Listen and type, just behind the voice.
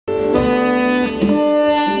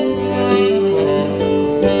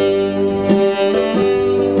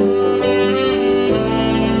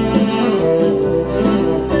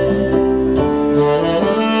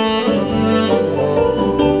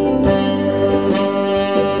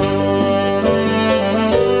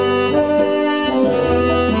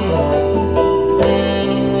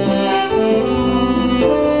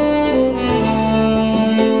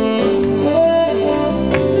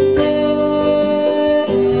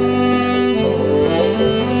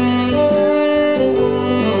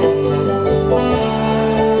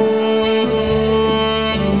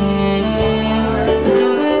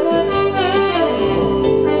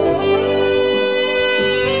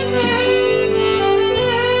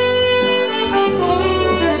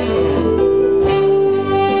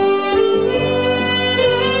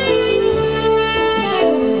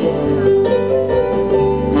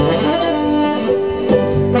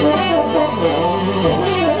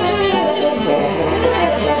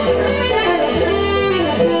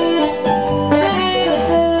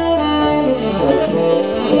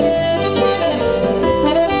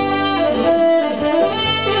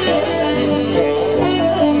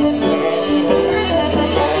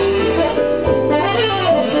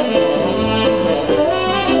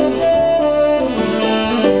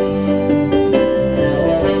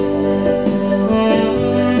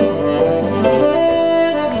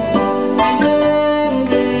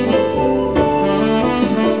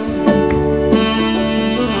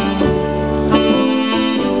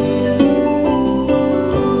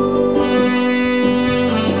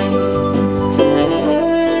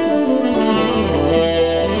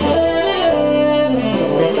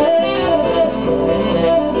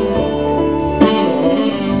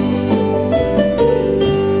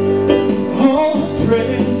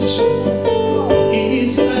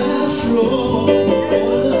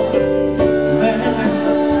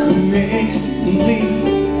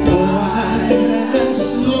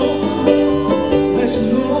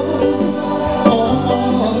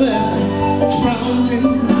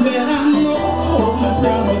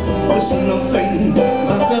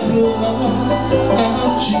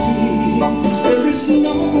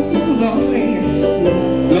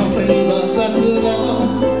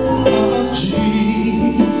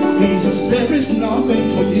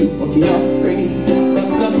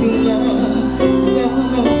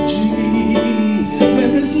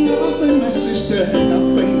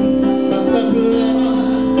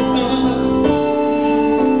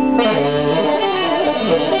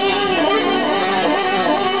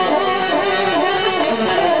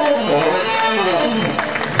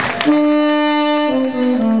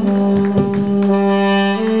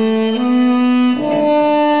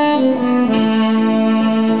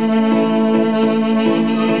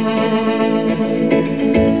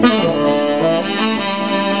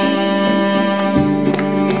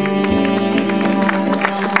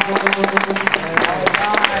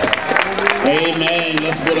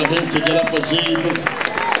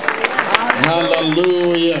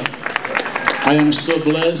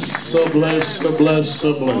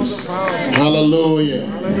So blessed. Hallelujah.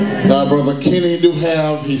 Brother Kenny do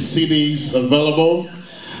have his CDs available.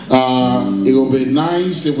 It will be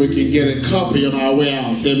nice if we can get a copy on our way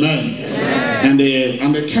out. Amen. And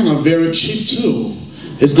they're kind of very cheap too.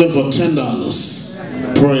 It's good for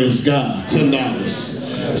 $10. Praise God.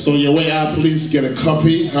 $10. So your way out, please get a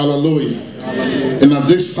copy. Hallelujah. And at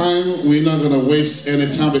this time, we're not going to waste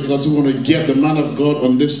any time because we want to get the man of God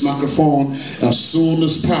on this microphone as soon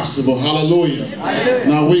as possible. Hallelujah.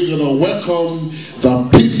 Now we're going to welcome the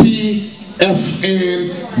PPFN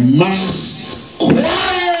Mass Choir.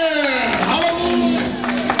 Hallelujah.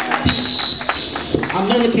 I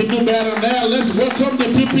know we can do better than that. Let's welcome the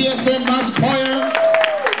PPFN Mass Choir.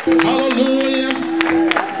 Hallelujah.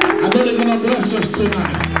 I know they're going to bless us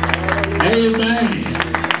tonight. Amen.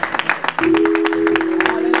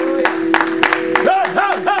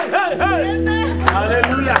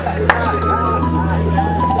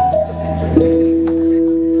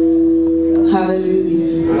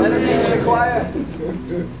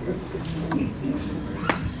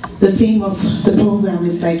 The theme of the program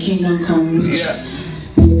is Thy Kingdom Come, which is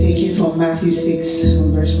taken from Matthew 6,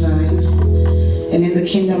 verse 9. And in the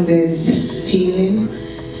kingdom there's healing,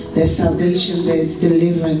 there's salvation, there's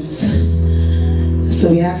deliverance.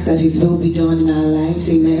 So we ask that His will be done in our lives.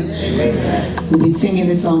 Amen. We've been singing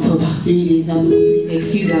this song for about 3 days now, so please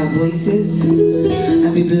excuse our voices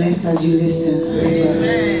and be blessed as you listen.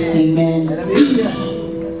 Amen.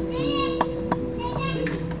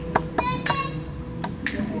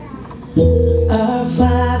 Our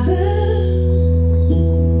Father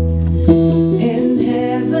in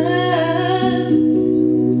heaven,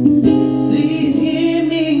 please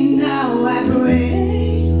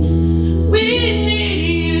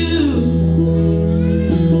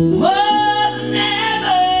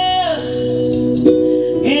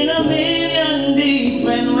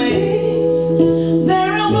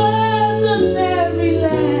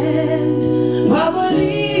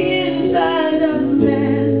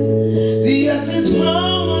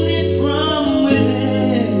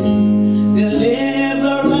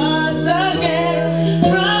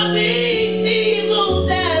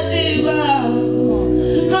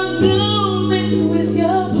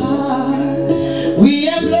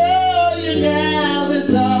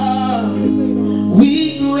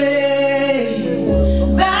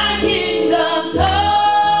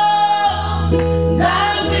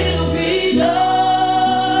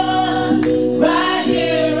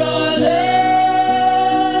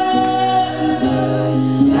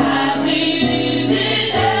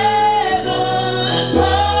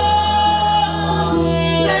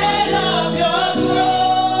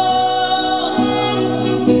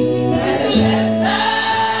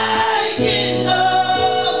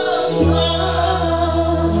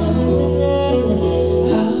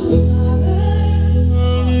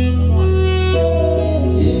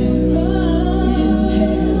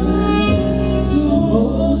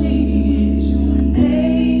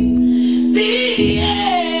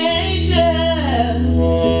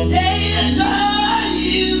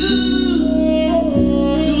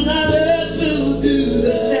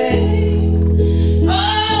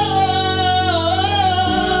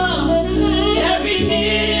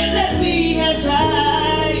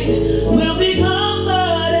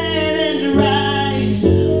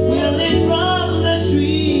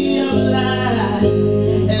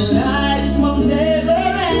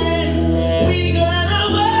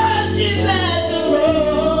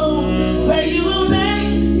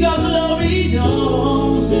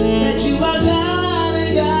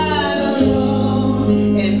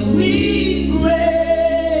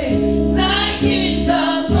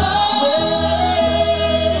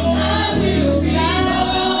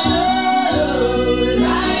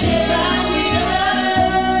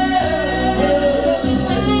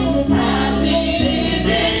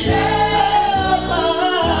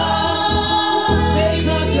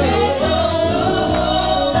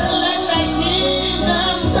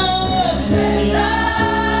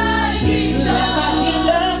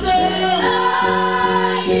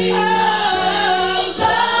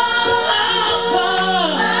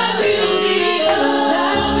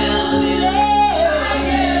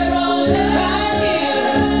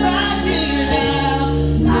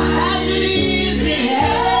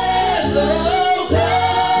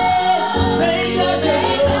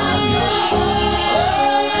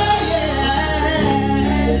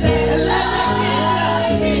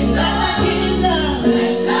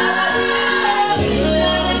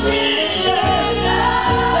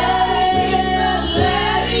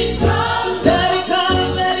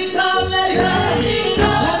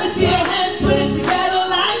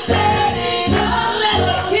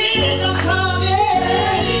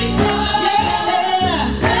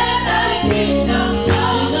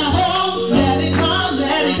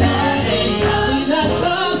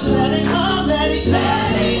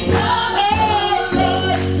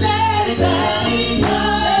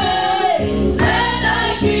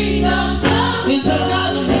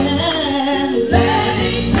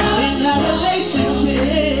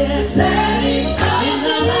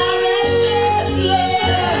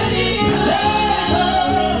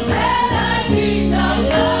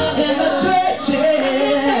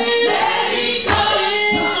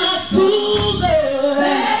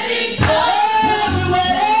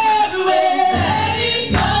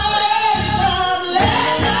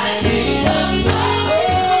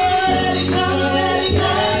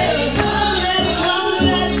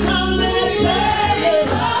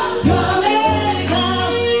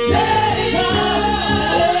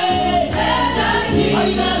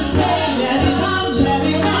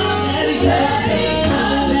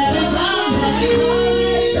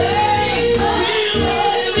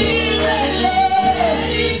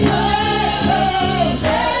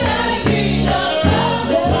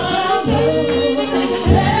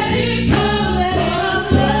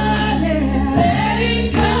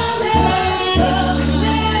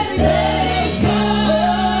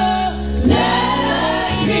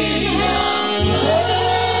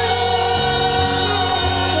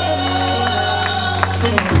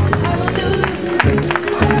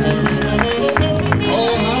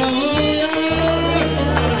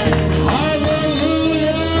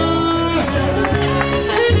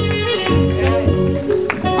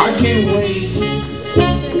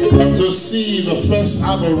this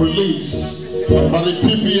album released by the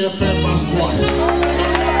PPFN Mass Choir.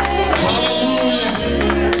 Hallelujah.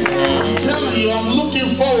 I'm telling you, I'm looking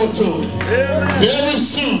forward to it. Very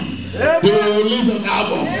soon, they will release an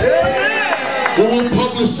album. We will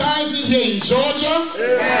publicize it here in Georgia,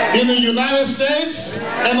 in the United States,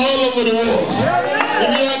 and all over the world. If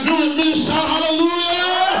you agree with me, shout hallelujah.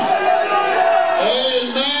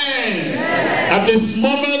 Amen. At this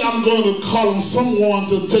moment, I'm going to call on someone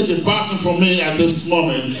to take a baton from me at this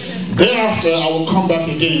moment. Thereafter, I will come back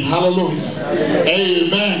again. Hallelujah.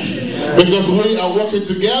 Amen. Because we are working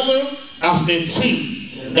together as a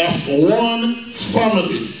team, as one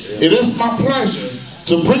family. It is my pleasure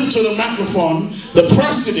to bring to the microphone the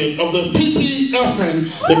president of the PPFN,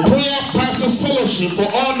 the Prayer Pastors Fellowship for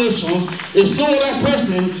All Nations, is no other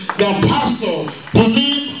person than Pastor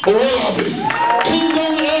Bumi Owolabi,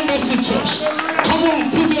 Kingdom Embassy Church. Come on,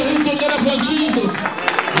 put your hands together for Jesus.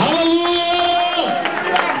 Hallelujah!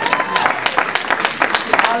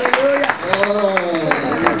 Hallelujah!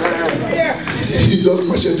 He just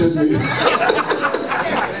macheted me.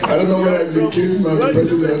 I don't know whether I became the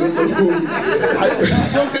president. I don't know who.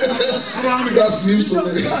 That's news to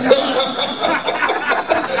me.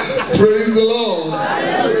 Praise the Lord.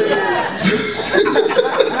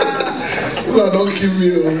 Don't kill me.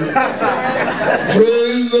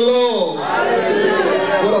 Praise the Lord.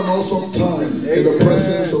 What an awesome time in the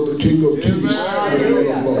presence of the King of Kings and the Lord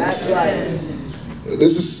of Lords.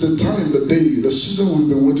 This is the time, the day, the season we've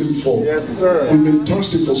been waiting for. Yes, sir. We've been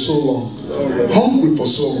thirsty for so long, hungry for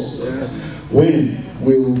so long. Yes. When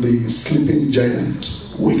will the sleeping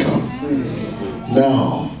giant wake up?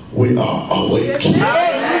 Now we are awake. We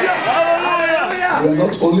are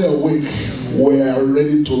not only awake, we are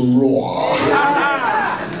ready to roar.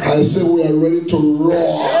 I say we are ready to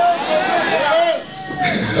roar.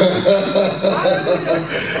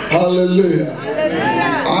 Hallelujah.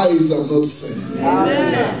 Eyes have not seen,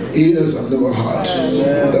 ears have never heard,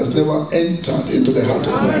 it has never entered into the heart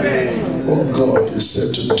of man what God is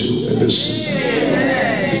said to do in this season.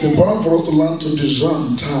 It's important for us to learn to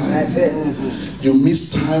discern time. You miss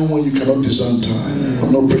time when you cannot discern time.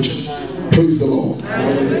 I'm not preaching. Praise the Lord.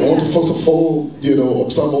 I want to first of all,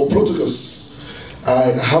 observe all protocols.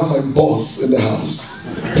 I have my boss in the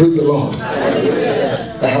house. Praise the Lord.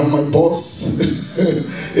 I have my boss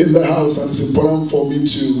in the house, and it's important for me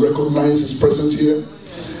to recognize his presence here.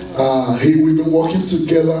 We've been working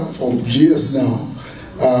together for years now.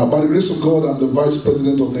 By the grace of God, I'm the Vice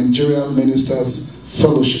President of Nigerian Ministers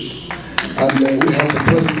Fellowship. And we have the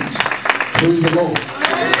President. Praise the Lord.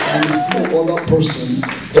 And it's no other person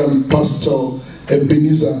than Pastor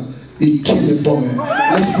Ebenezer Ikinebome.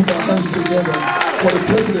 Let's put our hands together for the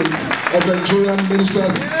President of Nigerian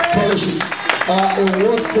Ministers Fellowship. A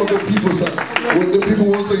word for the people, sir. When the people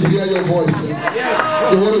want to hear your voice, sir.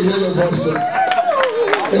 They want to hear your voice, sir.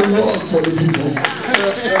 A word for the people.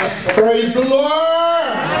 Praise the Lord.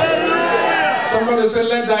 Somebody say,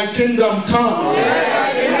 let thy kingdom come.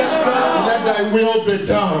 Let thy will be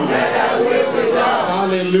done.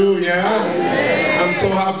 Hallelujah. I'm so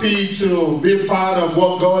happy to be part of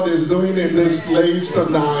what God is doing in this place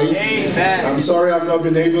tonight. Amen. I'm sorry I've not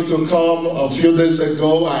been able to come. A few days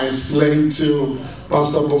ago, I explained to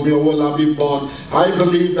Pastor Bumi Owolabi, but I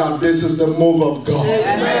believe that this is the move of God.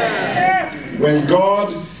 Amen. When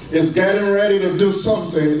God is getting ready to do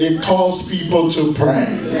something, it calls people to pray.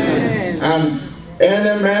 Amen. And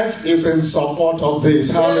NMF is in support of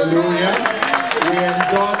this. Hallelujah. We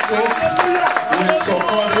endorse it. We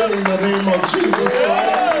support it in the name of Jesus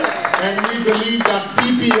Christ. And we believe that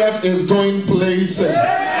PPF is going places.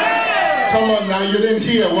 Come on now, you didn't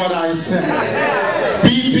hear what I said.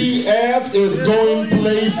 PPF is going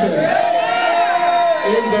places.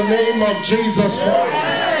 In the name of Jesus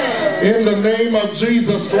Christ. In the name of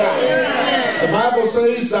Jesus Christ. The Bible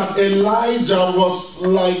says that Elijah was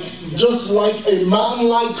just like a man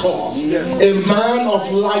like us. A man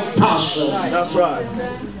of like passion. That's right.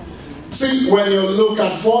 See, when you look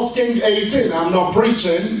at 1 Kings 18, I'm not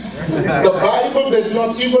preaching, the Bible did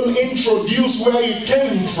not even introduce where it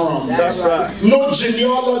came from. That's right. No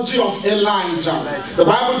genealogy of Elijah. The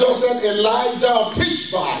Bible just said Elijah of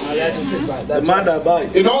Tishbite. The man that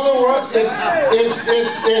bites. In other words,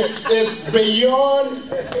 it's beyond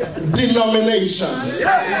denominations.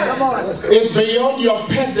 It's beyond your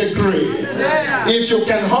pedigree. If you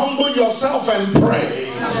can humble yourself and pray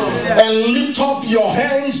and lift up your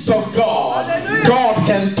hands to God, God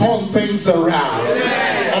can turn things around.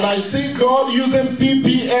 And I see God using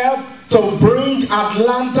PPF to bring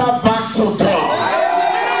Atlanta back to God.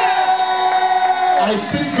 I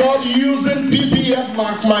see God using PPF,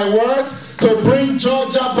 mark my words, to bring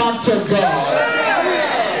Georgia back to God.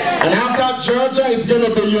 And after Georgia, it's going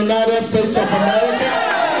to be United States of America.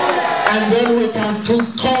 And then we can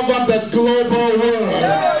cover the global world.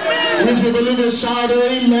 If you believe it, shout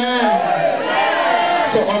amen.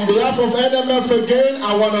 So on behalf of NMF again,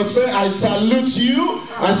 I want to say I salute you.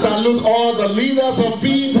 I salute all the leaders of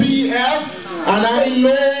PPF. And I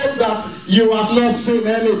know that you have not seen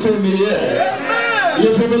anything yet.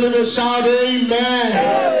 If you believe it, shout amen.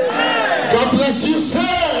 God bless you, sir.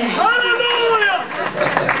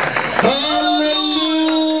 Hallelujah.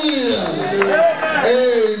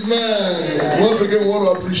 Amen. Once again, I want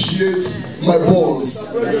to appreciate my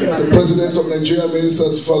boss, the president of Nigeria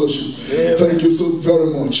Ministers Fellowship. Thank you so very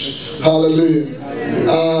much. Hallelujah.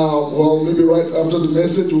 Well, maybe right after the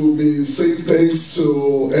message, we'll be saying thanks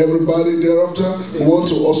to everybody thereafter. We want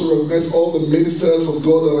to also recognize all the ministers of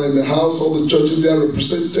God that are in the house, all the churches here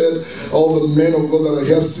represented, all the men of God that are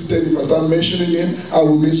here seated. If I start mentioning him, I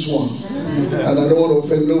will miss one. And I don't want to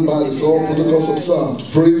offend nobody, so all protocols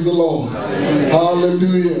observed. Praise the Lord.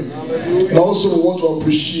 Hallelujah. And also we want to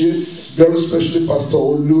appreciate very especially Pastor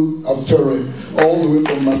Olu Afere, all the way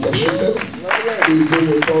from Massachusetts. He's been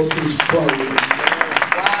with us since Friday.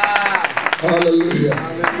 Hallelujah.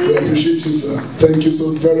 We appreciate you, sir. Thank you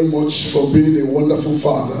so very much for being a wonderful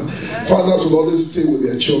father. Fathers will always stay with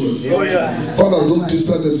their children. Fathers don't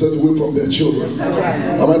distance themselves away from their children.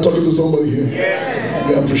 Am I talking to somebody here?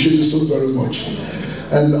 We appreciate you so very much.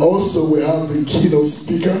 And also we have the keynote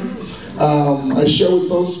speaker. I share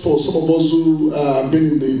with us for some of us who have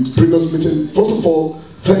been in the previous meeting. First of all,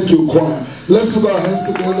 thank you, choir. Let's put our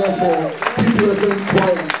hands together for PPFN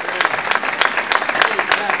choir.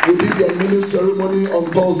 We did the mini ceremony on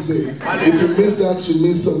Thursday. If you missed that, you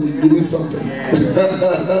missed something.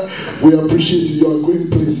 We appreciate you. You are going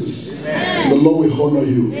places. The Lord will honor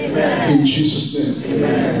you. In Jesus' name.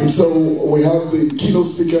 And so we have the keynote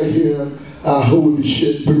speaker here who will be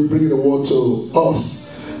bringing the word to us.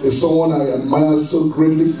 Is someone I admire so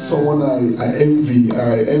greatly, someone I envy.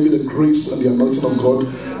 I envy the grace and the anointing of God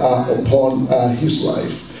upon his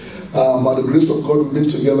life. By the grace of God, we've been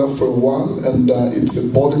together for a while, and it's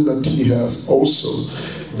a burden that he has also,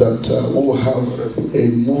 that we will have a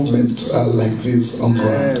movement like this on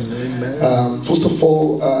ground. First of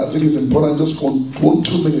all, I think it's important, just 2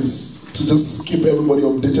 minutes, to just keep everybody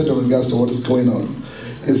updated in regards to what is going on.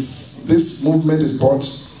 This movement is brought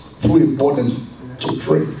through a burden to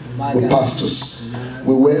pray with pastors.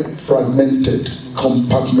 We were fragmented,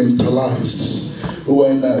 compartmentalized. We were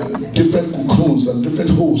in different cocoons and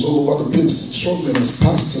different holes all over the place, struggling as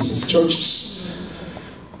pastors, as churches.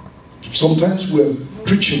 Sometimes we're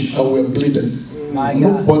preaching and we're bleeding.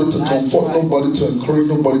 Nobody to comfort, nobody to encourage,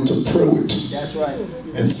 nobody to pray with. That's right.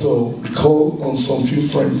 And so we call on some few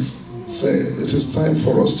friends, say it is time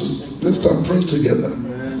for us to let's start praying together.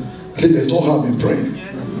 I think there's no harm in praying.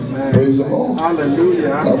 Praise the Lord.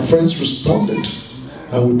 Hallelujah. And our friends responded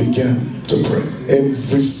and we began to pray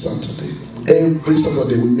every Saturday. Every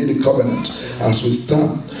Saturday we made a covenant. As we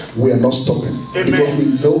start, we are not stopping. Amen. Because we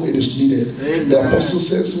know it is needed. Amen. The apostle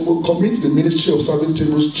says we will commit the ministry of serving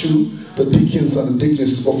tables to the deacons and the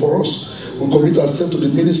deaconesses. But for us, we commit ourselves to the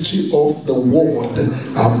ministry of the word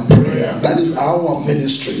and prayer. That is our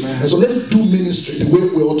ministry. And so let's do ministry the way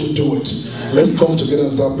we ought to do it. Let's come together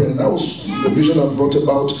and start praying. That was the vision that brought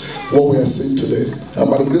about what we are saying today. And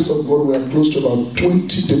by the grace of God, we are close to about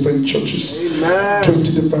 20 different churches. Amen.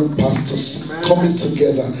 20 different pastors. Amen. Coming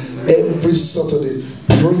together every Saturday,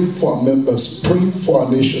 praying for our members, praying for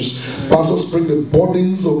our nations. Pastors bring the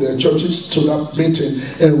burdens of their churches to that meeting,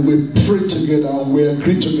 and we pray together and we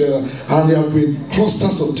agree together. And there have been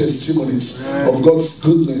clusters of testimonies of God's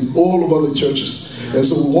goodness all over the churches. And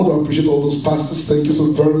so we want to appreciate all those pastors. Thank you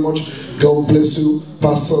so very much. God bless you,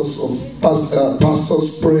 pastors of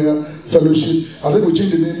Pastors Prayer Fellowship. I think we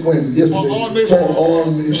changed the name when? Yesterday. For all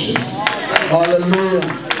nations.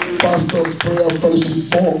 Hallelujah. Pastors Prayer Fellowship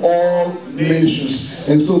for all nations.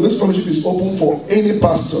 And so this fellowship is open for any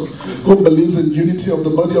pastor who believes in unity of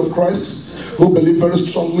the body of Christ, who believes very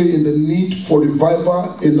strongly in the need for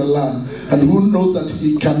revival in the land, and who knows that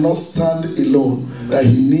he cannot stand alone, that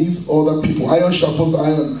he needs other people. Iron sharpens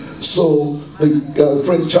iron. So the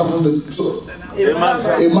friend sharpens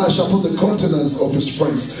a man sharpens the countenance of his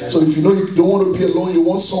friends. So if you know you don't want to be alone, you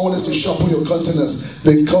want someone else to sharpen your countenance,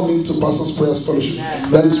 then come into Pastors Prayers Fellowship.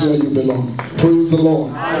 That is where you belong. Praise the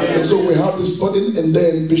Lord. And so we have this burden, and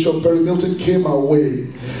then Bishop Perry Milton came our way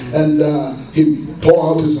and he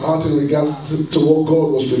poured out his heart in regards to what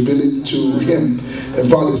God was revealing to him. In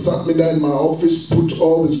fact, he sat me down in my office, put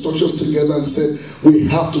all the structures together and said, we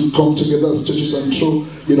have to come together as churches and throw,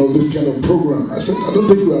 this kind of program. I said, I don't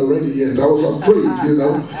think we are ready yet. I was afraid,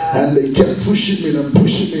 and they kept pushing me and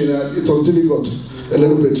it was difficult a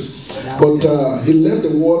little bit. But he left the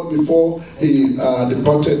world before he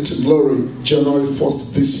departed to glory, January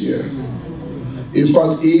 1st this year. In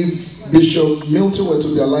fact, if Bishop Milton were to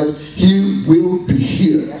be alive, he will be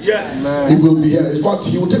here. Yes. He will be here. In fact,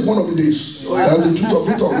 he will take one of the days. That's the truth of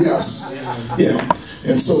it all. Yes. Yeah.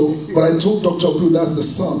 And so, but I told Dr. Blue, that's the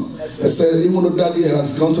son. I said, even though Daddy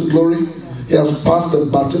has gone to glory, he has passed the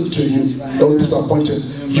baton to you. Don't disappoint him.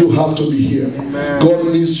 You have to be here. God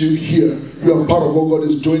needs you here. You are part of what God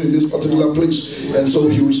is doing in this particular place. And so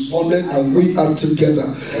he responded, and we are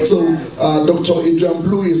together. So Dr. Adrian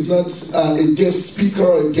Blue is not a guest speaker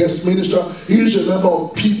or a guest minister. He is a member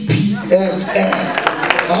of PPFN.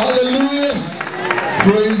 Hallelujah.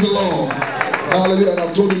 Praise the Lord. Hallelujah. And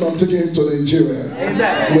I've told him I'm taking him to Nigeria.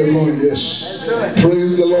 We're going, yes.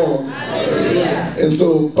 Praise the Lord. And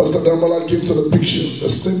so Pastor Damola came to the picture. The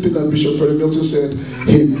same thing that Bishop Perry Milton said,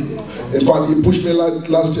 him. In fact, he pushed me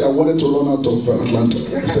last year. I wanted to run out of Atlanta.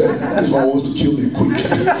 He said, this man wants to kill me quick.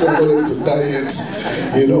 So I'm not ready to die yet.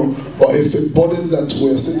 But it's a burden that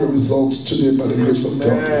we're seeing the results today by the grace of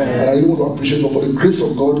God. And I really want to appreciate God for the grace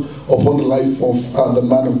of God upon the life of the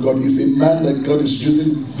man of God. He's a man that God is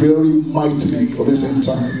using very mightily for this end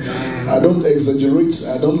time. I don't exaggerate.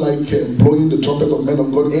 I don't like blowing the trumpet of men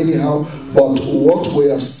of God anyhow. But what we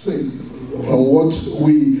have seen and what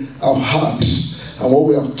we have heard and what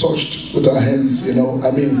we have touched with our hands,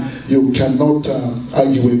 you cannot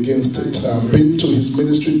argue against it. I've been to his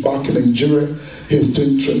ministry back in Nigeria. He's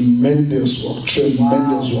doing tremendous work.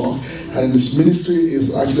 And his ministry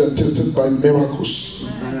is actually attested by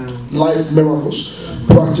miracles, life miracles,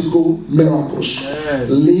 practical miracles.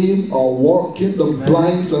 Lame are walking, the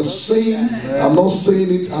blinds are saying, I'm not saying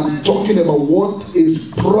it, I'm talking about what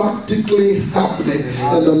is practically happening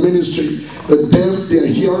in the ministry. The deaf, they are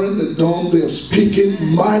hearing, the dumb, they are speaking.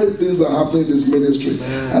 Mighty things are happening in this ministry.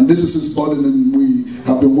 And this is his burden, and we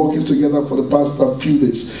have been working together for the past few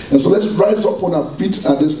days. And so let's rise up on our feet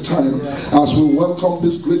at this time as we welcome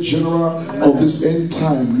this great general of this end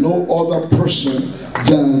time. No other person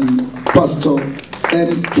than Pastor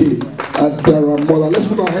M.K. Adaramola. Let's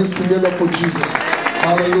put our hands together for Jesus.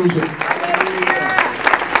 Hallelujah.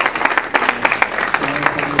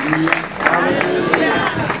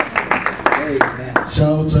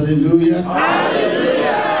 Shout hallelujah.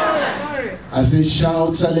 Hallelujah. I say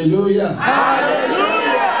shout hallelujah. Hallelujah.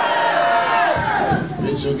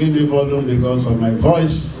 Please forgive me volume because of my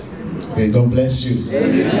voice. Okay, God bless you.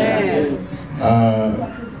 Amen.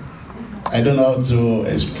 I don't know how to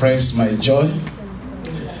express my joy.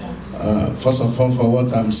 First of all, for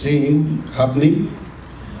what I'm seeing happening.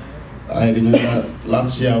 I remember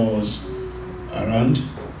last year I was around.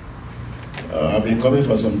 I've been coming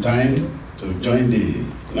for some time to join the.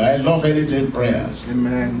 I love anything prayers.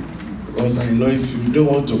 Amen. Because I know if you don't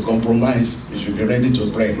want to compromise, you should be ready to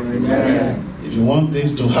pray. Amen. If you want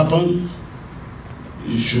things to happen,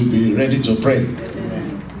 you should be ready to pray.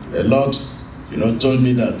 Amen. The Lord, told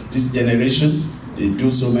me that this generation, they do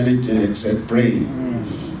so many things except praying.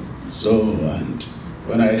 So, and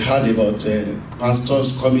when I heard about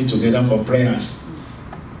pastors coming together for prayers,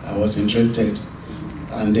 I was interested.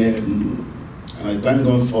 And I thank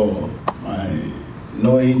God for my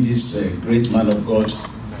knowing this great man of God.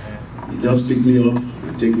 He just picked me up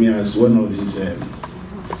and take me as one of his,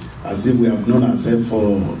 as if we have known ourselves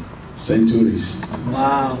for centuries.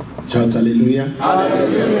 Wow. Shout hallelujah.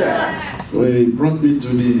 Hallelujah. So he brought me to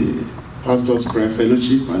the pastor's prayer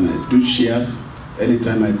fellowship, and I do share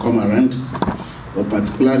anytime I come around. But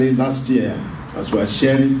particularly last year, as we are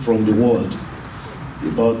sharing from the word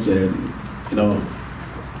about,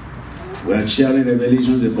 we are sharing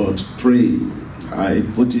revelations about praying. I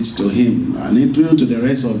put it to him and even to the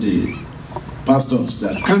rest of the pastors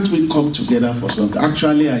that can't we come together for something.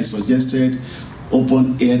 Actually, I suggested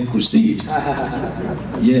open air crusade.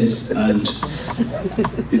 Yes, and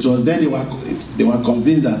it was then they were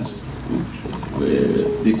convinced that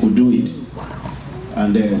they could do it.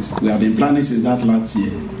 And we have been planning since that last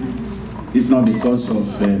year, if not because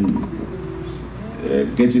of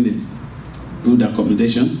getting a good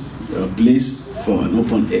accommodation, a place for an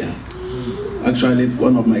open air. Actually,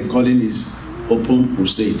 one of my calling is open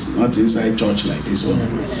crusade, not inside church like this one.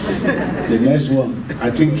 The next one,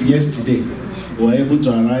 I think yesterday, we were able to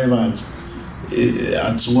arrive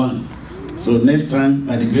at 1. So next time,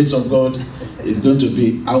 by the grace of God, it's going to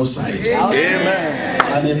be outside. Amen.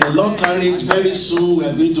 And if the Lord tarries, very soon we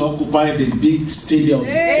are going to occupy the big stadium.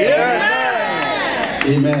 Amen.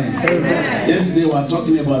 Amen. Yesterday we were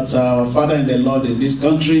talking about our father in the Lord in this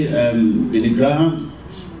country, Billy Graham,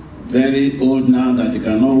 very old now that he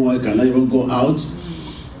cannot work, cannot even go out.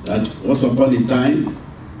 That once upon a time,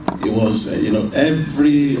 it was,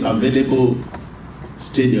 every available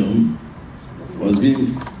stadium was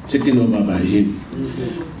being taken over by him.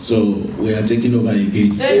 So we are taking over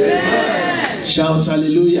again. Amen. Shout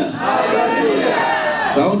hallelujah.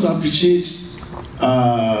 Hallelujah. So I want to appreciate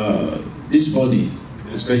this body,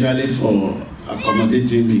 especially for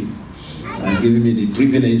accommodating me and giving me the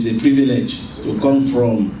privilege. It's a privilege to come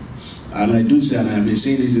from, and I do say, and I've been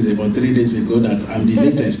saying this about 3 days ago, that I'm the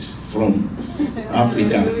latest from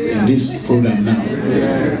Africa in this program now.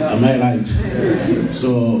 Am I right?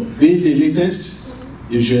 So being the latest,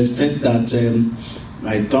 you should expect that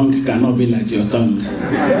my tongue cannot be like your tongue.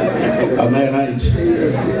 Am I right?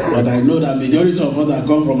 But I know that majority of us that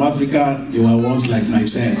come from Africa, you are once like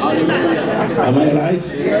myself. Am I right?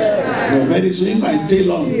 So very soon, if I stay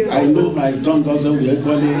long, I know my tongue also will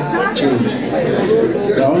equally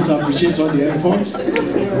change. So I want to appreciate all the efforts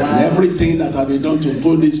and everything that have been done to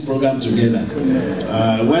pull this program together.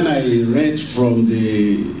 When I read from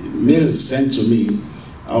the mails sent to me,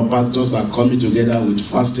 our pastors are coming together with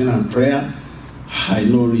fasting and prayer. I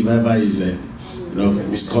know revival is,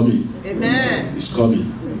 is coming. Amen. It's coming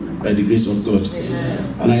by the grace of God.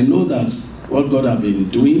 Amen. And I know that what God has been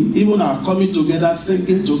doing, even our coming together,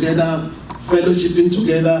 singing together, fellowshipping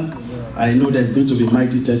together, I know there's going to be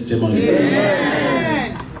mighty testimony.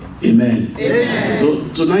 Amen. Amen. Amen. So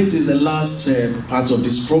tonight is the last part of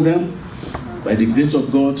this program. By the grace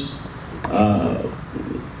of God,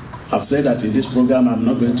 I've said that in this program I'm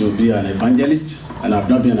not going to be an evangelist, and I've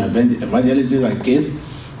not been an evangelist since I came.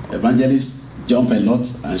 Evangelists jump a lot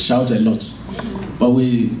and shout a lot. But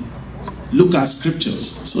we look at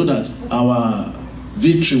scriptures so that our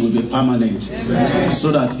victory will be permanent. Amen.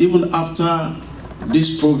 So that even after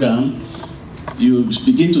this program, you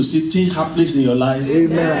begin to see things happening in your life,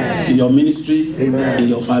 amen, in your ministry, amen, in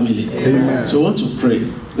your family. Amen. So I want to pray.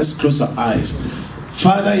 Let's close our eyes.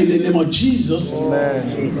 Father, in the name of Jesus,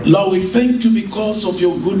 amen, Lord, we thank you because of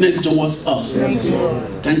your goodness towards us.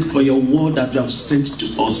 Thank you for your word that you have sent to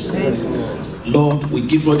us. Lord, we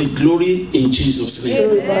give you the glory in Jesus'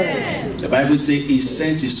 name. Amen. The Bible says he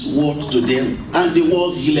sent his word to them, and the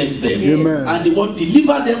word healed them. Amen. And the word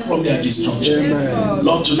delivered them from their destruction. Amen.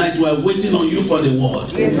 Lord, tonight we are waiting on you for the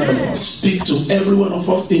word. Amen. Speak to every one of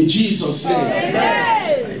us in Jesus' name.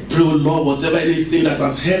 Amen. I pray, Lord, whatever anything that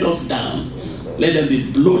has held us down, let them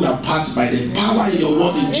be blown apart by the power in your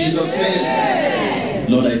word in Jesus' name.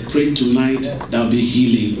 Lord, I pray tonight there will be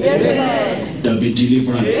healing. There will be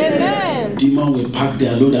deliverance. Amen. Demon will pack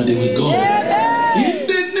their load and they will go. Amen. In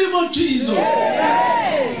the name of Jesus,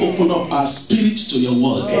 open up our spirit to your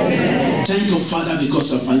word. Amen. Thank you, Father,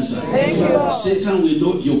 because of answer. Satan, we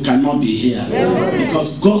know you cannot be here,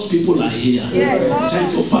 because God's people are here.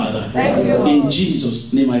 Thank you, Father. Thank you. In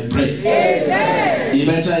Jesus' name I pray. Amen. You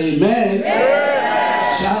better amen. Amen.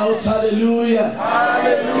 Shout hallelujah.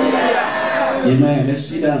 Hallelujah. Amen. Let's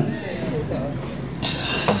sit down.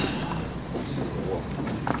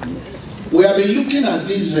 We have been looking at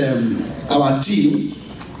this, our team,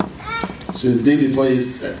 since the day before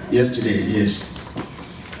yesterday, yes.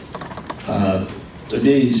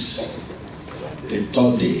 Today is the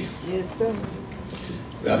third day. Yes, sir.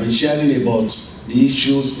 We have been sharing about the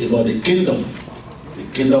issues about the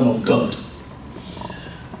kingdom of God.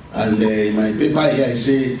 And in my paper here I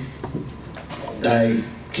say, thy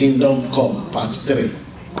kingdom come, part 3.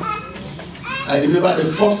 I remember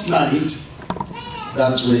the first night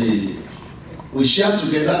that we shared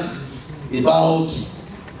together about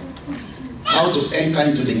how to enter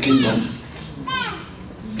into the kingdom,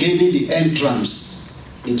 gaining the entrance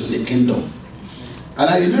into the kingdom. And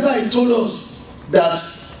I remember I told us that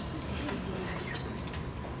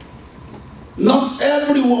not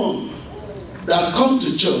everyone that come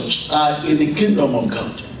to church are in the kingdom of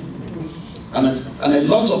God. And there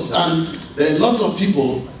are a lot of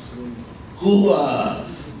people who are,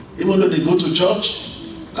 even though they go to church,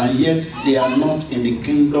 and yet they are not in the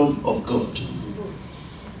kingdom of God.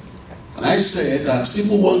 And I said that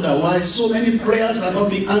people wonder why so many prayers are not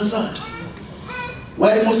being answered.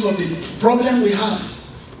 Why most of the problem we have,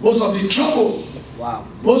 most of the troubles,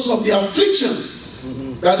 most of the affliction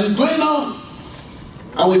that is going on,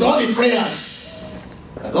 and with all the prayers,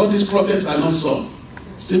 that all these problems are not solved,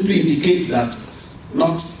 simply indicates that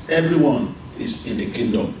not everyone is in the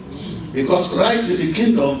kingdom. Because right in the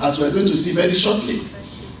kingdom, as we're going to see very shortly,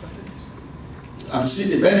 and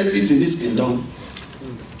see the benefits in this kingdom,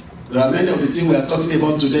 There are many of the things we are talking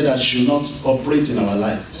about today that should not operate in our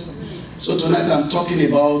life. So tonight I'm talking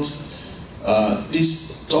about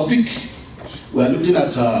this topic. We are looking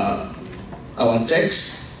at our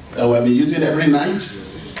text that we'll be using every night.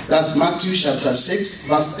 That's Matthew chapter 6,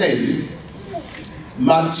 verse 10.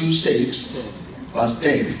 Matthew 6, verse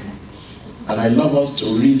 10. And I love us to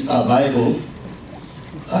read our Bible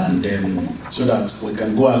and so that we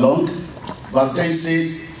can go along. Verse 10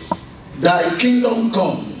 says, "Thy kingdom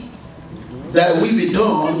come, thy will be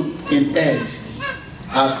done in earth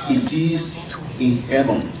as it is in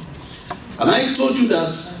heaven." And I told you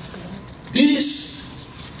that this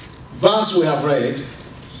verse we have read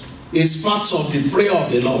is part of the prayer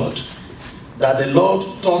of the Lord, that the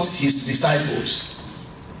Lord taught his disciples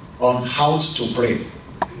on how to pray.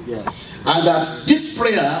 Yeah. And that this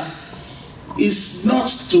prayer is not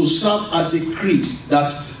to serve as a creed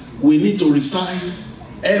that we need to recite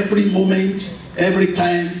every moment, every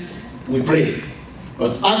time we pray.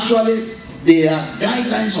 But actually, they are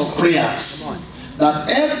guidelines of prayers. That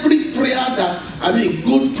every prayer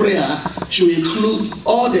good prayer should include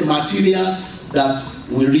all the materials that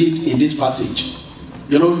we read in this passage.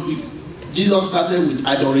 You know, Jesus started with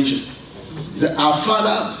adoration. He said, "Our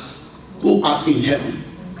Father who art in heaven,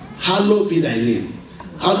 hallowed be thy name."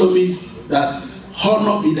 Hallowed means that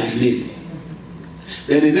honor be thy name.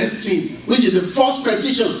 Then the next thing, which is the first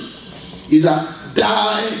petition, is that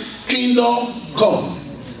thy kingdom come.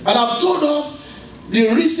 And I've told us the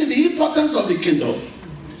reason, the importance of the kingdom.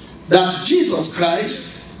 That Jesus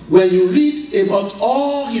Christ, when you read about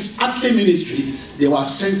all his earthly ministry, they were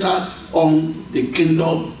centered on the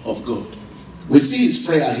kingdom of God. We see his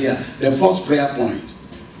prayer here, the first prayer point,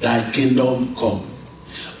 thy kingdom come.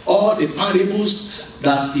 All the parables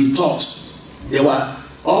that he taught, they were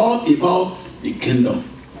all about the kingdom.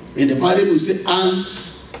 In the parable, we say, and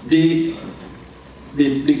the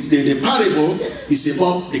parable is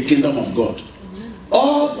about the kingdom of God.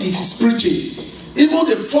 All his preaching, even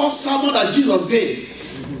the first sermon that Jesus gave,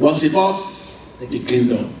 was about the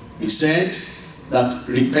kingdom. He said that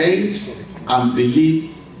repent and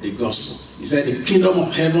believe the gospel. He said the kingdom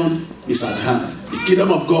of heaven is at hand. The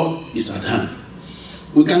kingdom of God is at hand.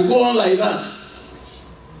 We can go on like that.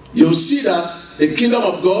 You'll see that the kingdom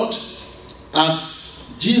of God,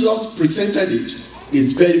 as Jesus presented it,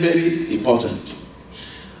 is very, very important.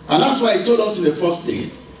 And that's why he told us in the first day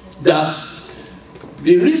that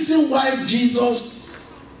the reason why Jesus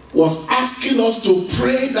was asking us to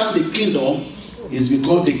pray down the kingdom is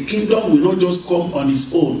because the kingdom will not just come on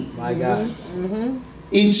its own. My God.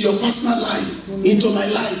 Into your personal life, into my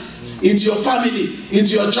life, into your family,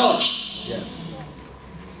 into your church. Yeah.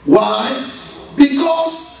 Why?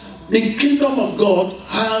 Because the kingdom of God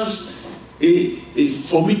has a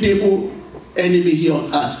formidable enemy here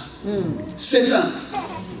on earth. Satan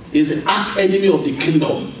is the arch enemy of the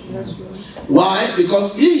kingdom. Why?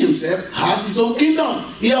 Because he himself has his own kingdom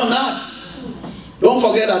here on earth. Don't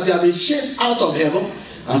forget that he has been chased out of heaven,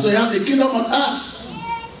 and so he has a kingdom on earth.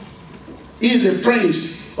 He is a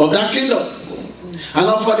prince of that kingdom. And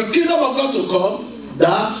now for the kingdom of God to come,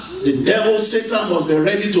 that the devil, Satan, must be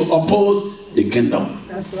ready to oppose the kingdom.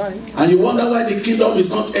 That's right. And you wonder why the kingdom is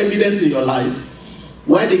not evident in your life.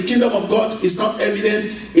 Why the kingdom of God is not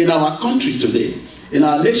evident in our country today, in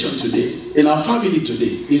our nation today, in our family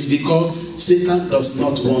today. Is because Satan does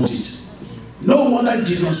not want it. No wonder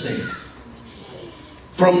Jesus said,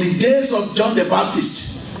 from the days of John the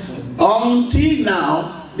Baptist until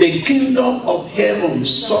now, the kingdom of heaven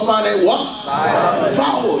suffered what?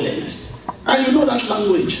 Violence. And you know that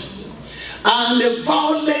language. And the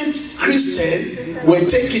violent Christian will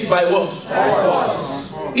take it by what?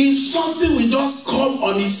 If something will just come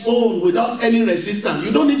on its own without any resistance,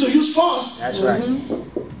 you don't need to use force. That's right.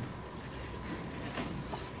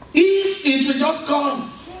 If it will just come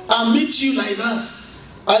and meet you like that,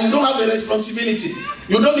 and you don't have a responsibility,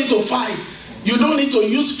 you don't need to fight, you don't need to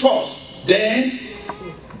use force, then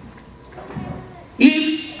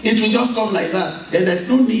if it will just come like that, then there's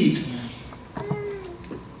no need.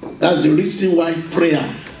 That's the reason why prayer,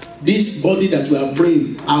 this body that we are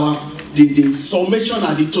praying, the summation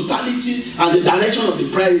and the totality and the direction of the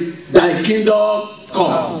prayer is thy kingdom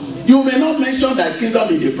come. You may not mention thy kingdom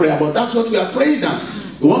in the prayer, but that's what we are praying down.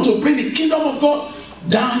 We want to bring the kingdom of God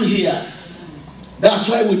down here. That's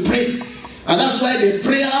why we pray. And that's why the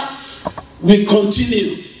prayer will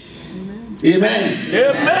continue. Amen.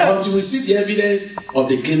 Amen. Until we see the evidence of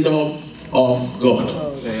the kingdom of God.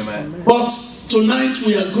 Amen. But tonight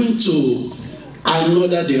we are going to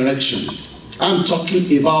another direction. I'm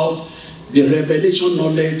talking about the revelation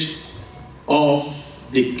knowledge of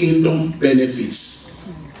the kingdom benefits.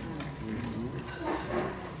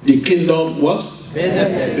 the kingdom what?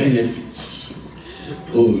 Benefits.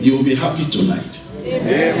 Oh, you will be happy tonight.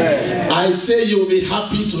 Amen. I say you will be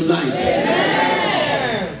happy tonight.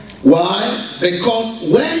 Amen. Why? Because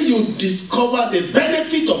when you discover the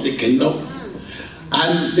benefit of the kingdom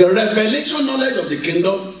and the revelation knowledge of the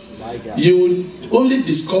kingdom, you will only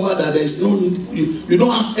discover that there is no, you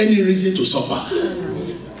don't have any reason to suffer.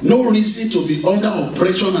 No reason to be under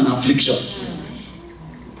oppression and affliction.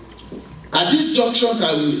 At these junctions,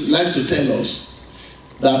 I would like to tell us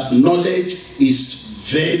that knowledge is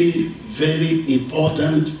very, very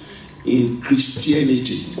important in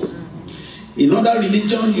Christianity. In other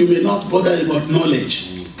religions, you may not bother about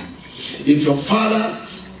knowledge. If your father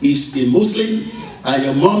is a Muslim and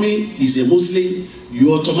your mommy is a Muslim,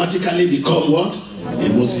 you automatically become what? A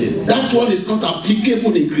Muslim. That one is not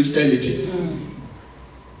applicable in Christianity.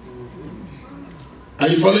 Are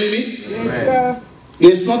you following me? Yes, sir.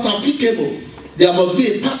 It's not applicable. There must be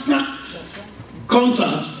a personal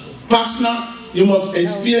contact, personal. You must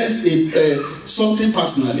experience something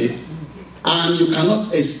personally, and you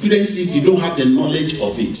cannot experience it if you don't have the knowledge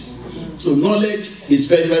of it. So knowledge is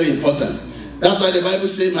very, very important. That's why the Bible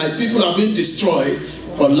says, my people have been destroyed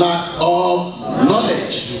for lack of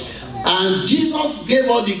knowledge. And Jesus gave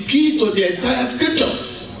us the key to the entire scripture.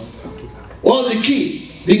 What's the key?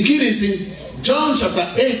 The key is in John chapter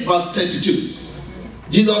 8 verse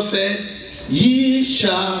 32. Jesus said, ye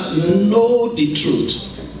shall know the truth.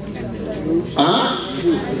 Huh?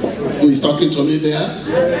 Who is talking to me there?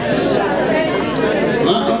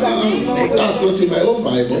 That's not in my own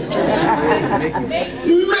Bible.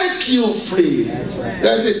 Make you free.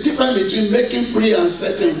 There's a difference between making free and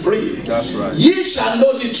setting free. That's right. Ye shall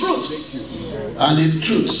know the truth, and the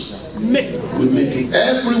truth will make you.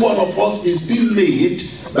 Every one of us is being made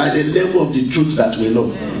by the level of the truth that we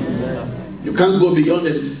know. You can't go beyond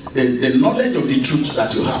the knowledge of the truth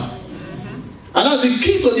that you have. And that's the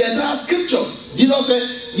key to the entire scripture. Jesus said,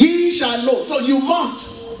 ye shall know. So you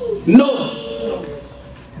must know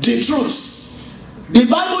the truth. The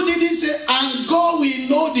Bible didn't say, and God will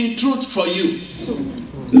know the truth for you.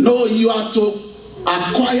 No, you are to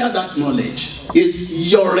acquire that knowledge. It's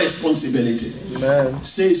your responsibility. Amen.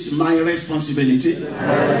 Say, it's my responsibility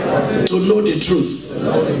to know the truth.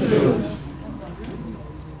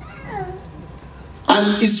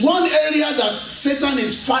 And it's one area that Satan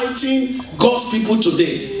is fighting God's people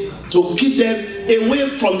today, to keep them away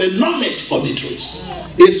from the knowledge of the truth.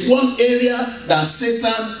 It's one area that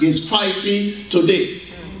Satan is fighting today.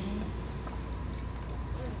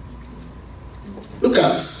 Look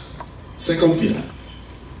at 2 Peter.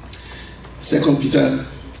 2 Peter.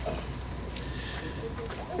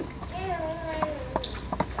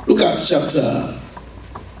 Look at chapter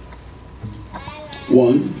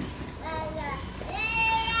 1.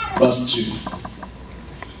 Verse 2.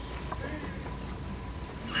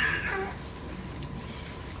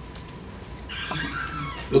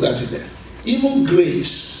 Look at it there. Even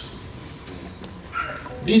grace,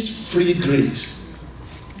 this free grace,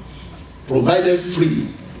 provided free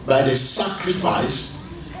by the sacrifice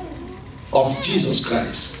of Jesus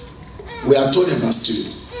Christ. We are told in verse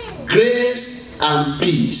 2, grace and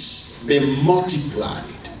peace be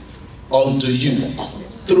multiplied unto you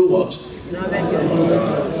through what?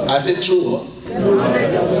 I said through what?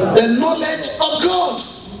 The knowledge of God.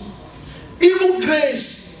 Even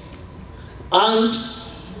grace and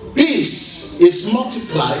peace is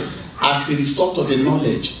multiplied as a result of the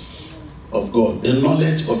knowledge of God, the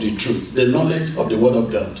knowledge of the truth, the knowledge of the word of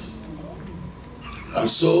God. And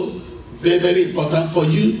so, very, very important for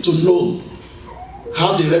you to know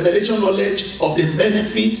how the revelation knowledge of the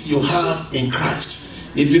benefit you have in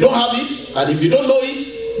Christ. If you don't have it, and if you don't know it,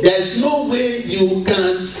 there is no way you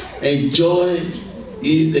can enjoy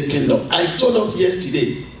in the kingdom. I told us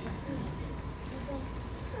yesterday.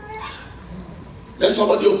 Let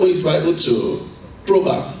somebody open his Bible to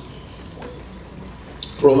Proverbs.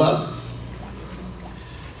 Proverbs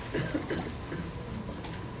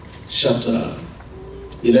chapter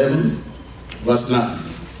 11 verse 9.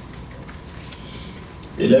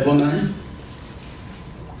 11:9.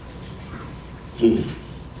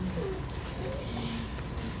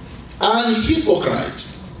 An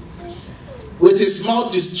hypocrite with his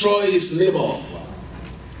mouth destroy his neighbor,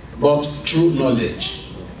 but through knowledge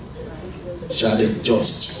shall the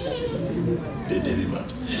just be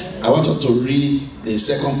delivered. I want us to read the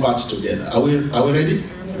second part together. Are we ready?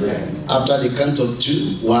 Yeah. After the count of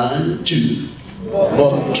 2, 1, 2.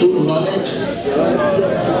 But through knowledge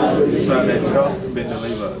shall the just be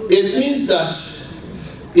delivered. It means that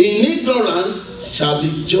in ignorance shall the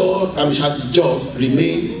just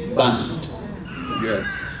remain bound. Yes.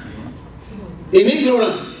 In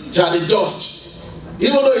ignorance shall be just.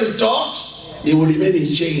 Even though it's just, it will remain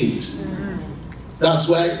in chains. That's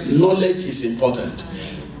why knowledge is important.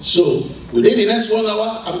 So, within the next 1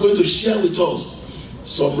 hour, I'm going to share with us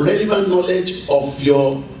some relevant knowledge of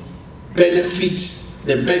your benefit,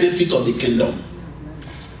 the benefit of the kingdom.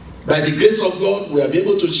 By the grace of God, we are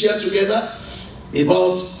able to share together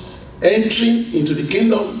about entering into the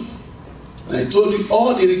kingdom. And I told you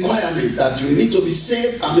all the requirements that you need to be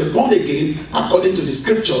saved and be born again according to the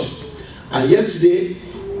scripture. And yesterday,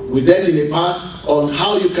 we dealt in a part on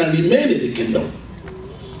how you can remain in the kingdom.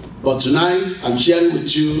 But tonight, I'm sharing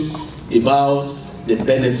with you about the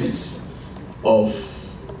benefits of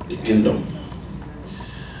the kingdom.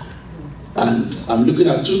 And I'm looking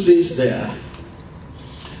at two things there.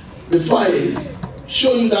 Before I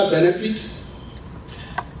show you that benefit,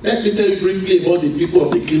 let me tell you briefly about the people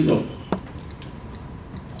of the kingdom.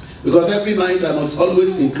 Because every night I must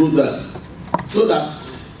always include that, so that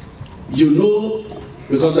you know,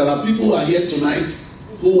 because there are people who are here tonight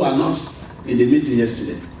who are not in the meeting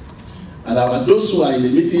yesterday. And there are those who are in the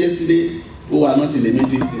meeting yesterday who are not in the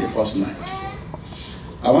meeting in the first night.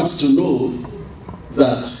 I want you to know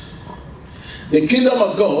that the kingdom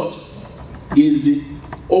of God is the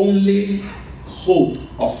only hope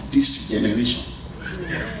of this generation.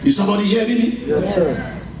 Is somebody hearing me? Yes, sir.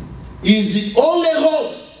 Is the only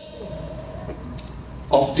hope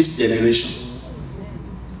of this generation.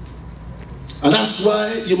 And that's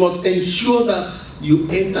why you must ensure that you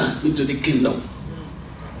enter into the kingdom.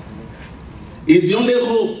 It's the only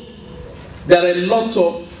hope. There are a lot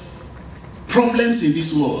of problems in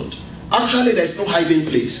this world. Actually, there is no hiding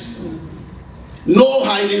place. No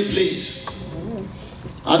hiding place.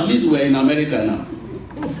 At least we're in America now.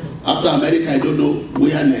 After America, I don't know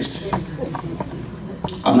where next.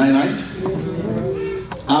 Am I right?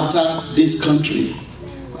 After this country,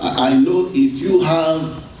 I know if you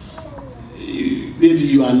have, maybe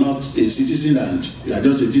you are not a citizen and you are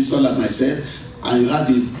just a visitor like myself, and you have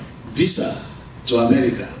a visa to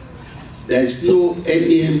America, there is no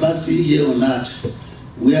any embassy here on earth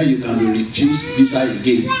where you can be refused visa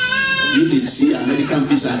again. You will see American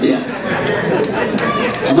visa there.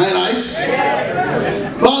 Am I right?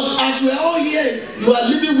 But as we are all here, you are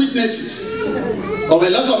living witnesses of a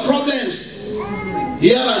lot of problems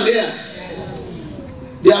here and there.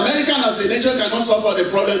 The American as a nation cannot solve the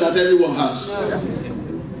problem that everyone has.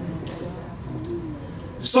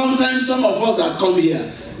 Sometimes some of us that come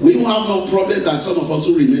here, we will have more problem than some of us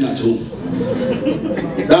who remain at home.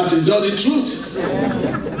 That is just the truth.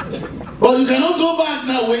 But you cannot go back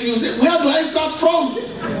now when you say, where do I start from?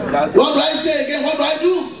 What do I say again? What do I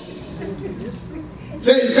do?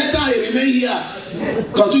 Say it's better I remain here,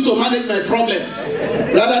 continue to manage my problem,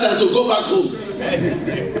 rather than to go back home.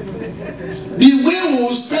 The way we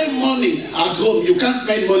will spend money at home, you can't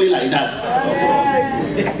spend money like that.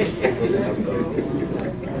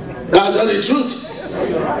 That's not the truth.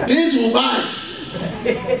 Things will buy.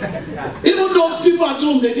 Even though people at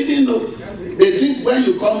home, they didn't know. They think when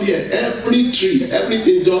you come here, every tree,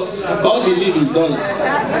 everything just, all the leaf is done.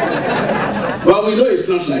 But we know it's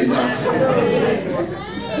not like that.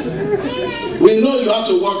 We know you have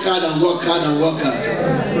to work hard and work hard and work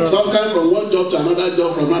hard. Sometimes from one job to another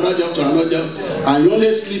job, from another job to another job, and you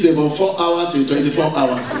only sleep about 4 hours in 24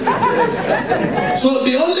 hours. So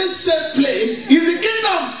the only safe place is the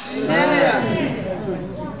kingdom. Amen.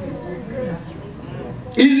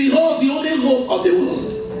 Is the hope, the only hope of the world.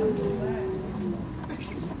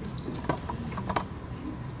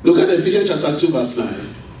 Look at Ephesians chapter 2 verse 9.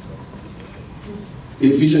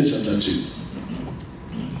 Ephesians chapter 2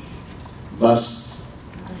 verse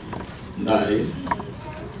 9.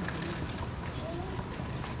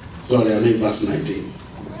 Sorry, I mean verse 19.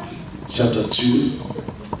 Chapter 2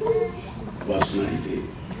 verse 19.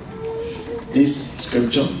 This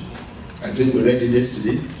scripture, I think we read it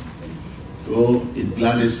yesterday. Oh, it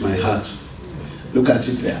gladdens my heart. Look at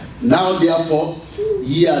it there. Now therefore,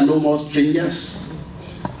 ye are no more strangers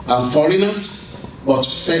and foreigners, but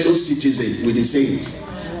fellow citizens with the saints,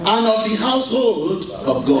 and of the household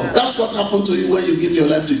of God. That's what happened to you when you give your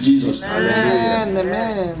life to Jesus. Amen.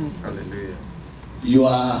 Amen. Hallelujah. You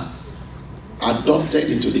are adopted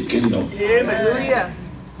into the kingdom. Hallelujah.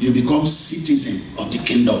 You become citizen of the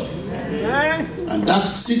kingdom. And that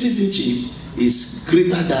citizenship is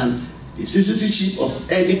greater than the citizenship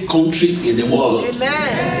of any country in the world.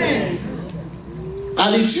 Amen.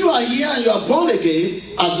 And if you are here and you are born again,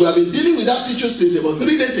 as we have been dealing with that issue since about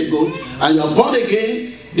 3 days ago, and you are born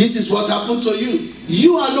again, this is what happened to you.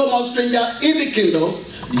 You are no more stranger in the kingdom.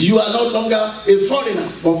 You are no longer a foreigner,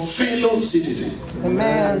 but fellow citizen.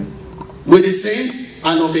 Amen. With the saints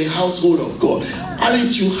and of the household of God.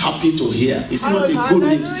 Aren't you happy to hear? Is it not a good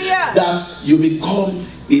news that you become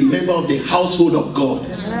a member of the household of God?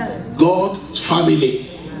 God's family.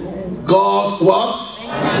 God's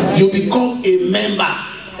what? You become a member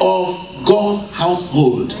of God's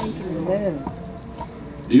household.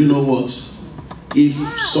 Do you know what? If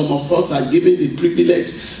some of us are given the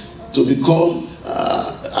privilege to become,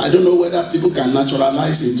 I don't know whether people can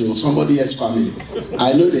naturalize into somebody else's family.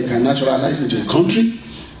 I know they can naturalize into a country.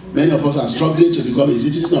 Many of us are struggling to become a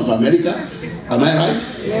citizen of America. Am I right?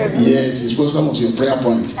 Yes, it's for some of your prayer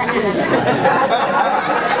point.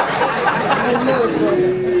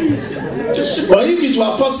 But if it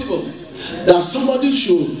were possible that somebody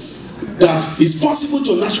should, that it's possible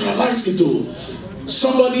to naturalize into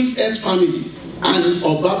somebody's earth family, and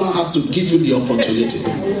Obama has to give you the opportunity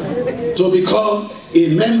to become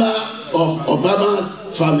a member of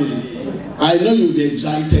Obama's family, I know you'll be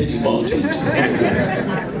excited about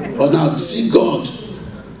it. But now, see God.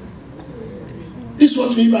 This is what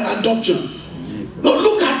we mean by adoption. Now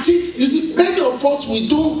look at it. You see, many of us we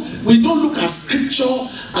don't look at scripture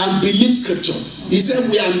and believe scripture. He said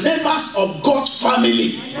we are members of God's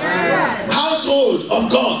family, household of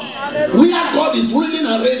God. We are God is ruling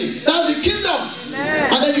and reigning. That's the kingdom.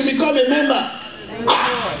 And then you become a member.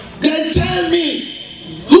 Then tell me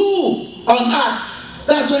who on earth.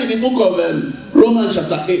 That's why in the book of Romans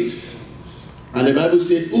chapter 8, and the Bible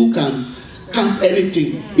says, who can count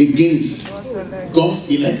anything against God's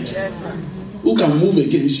elect? Who can move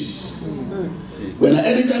against you?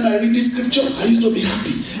 Anytime I read this scripture, I used to be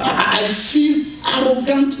happy. I feel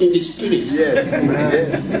arrogant in the spirit.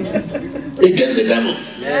 Against the devil.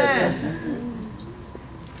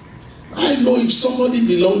 I know if somebody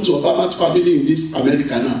belongs to Obama's family in this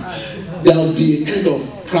America now, there will be a kind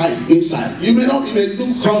of pride inside. You may not even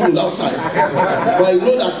look humble outside, but you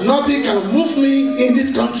know that nothing can move me in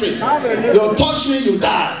this country. You touch me, you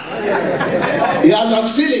die. He has that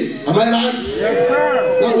feeling. Am I right? Yes,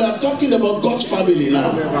 sir. Now we are talking about God's family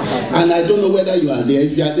now, and I don't know whether you are there.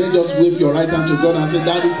 If you are there, just wave your right hand to God and say,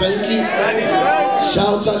 Daddy, thank you.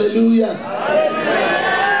 Shout hallelujah.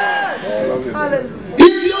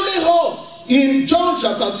 It's the only hope. In John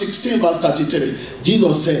chapter 16 verse 33,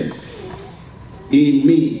 Jesus said, in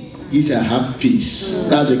me ye shall have peace.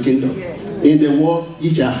 That's the kingdom. In the world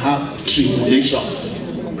ye shall have tribulation.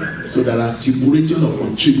 So there are tribulation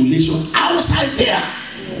upon tribulation outside there.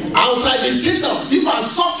 Outside this kingdom, people are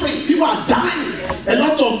suffering, people are dying. A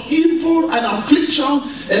lot of evil and affliction,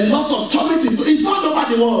 a lot of torment. It's all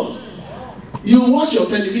over the world. You watch your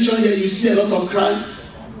television here, you see a lot of crime.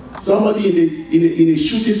 Somebody in a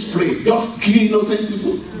shooting spray, just kill innocent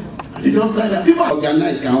people. And they just like that. People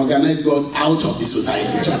can organize God out of the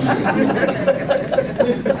society.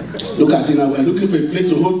 Look at it now, we're looking for a place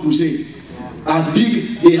to hold crusade. As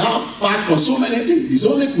big, they have park for so many things. It's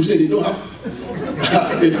only crusade they don't have.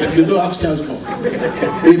 they don't have chance for.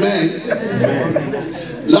 Amen.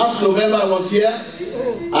 Last November I was here.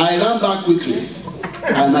 I ran back quickly.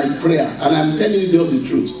 And my prayer, and I'm telling you the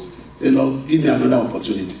truth. Say, Lord, give me another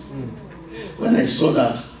opportunity. When I saw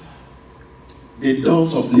that the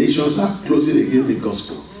doors of nations are closing against the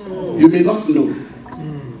gospel, you may not know.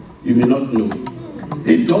 You may not know.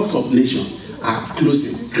 The doors of nations are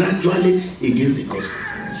closing gradually against the gospel.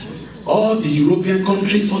 All the European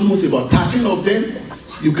countries, almost about 13 of them,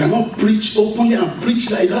 you cannot preach openly and preach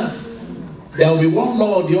like that. There will be one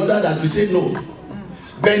law or the other that will say no.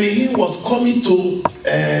 Benny Hinn was coming to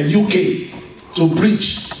UK to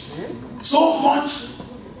preach. So much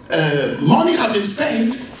money have been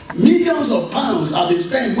spent, millions of pounds have been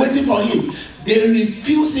spent waiting for him. They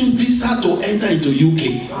refused him visa to enter into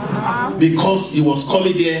UK because he was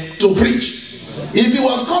coming there to preach. If he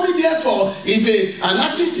was coming there if an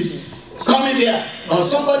artist is coming there, or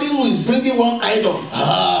somebody who is bringing one idol,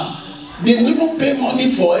 they will even pay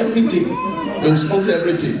money for everything. They will sponsor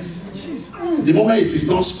everything. The moment it is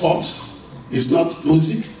not sport, it's not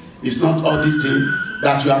music, it's not all these things,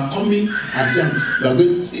 that you are coming and say, you are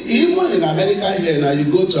going, even in America here, now you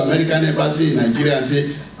go to American embassy in Nigeria and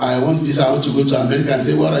say, I want visa, I want to go to America, and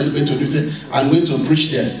say, what are you going to do? Say, I'm going to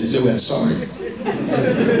preach there. They say, we are sorry.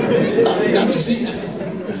 That is it.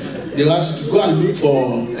 They ask you to go and look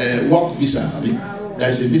for a work visa. I mean, there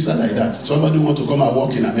is a visa like that. Somebody who wants to come and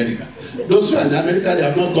work in America. Those who are in America, they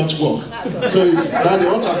have not got work. So now they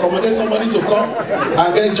want to accommodate somebody to come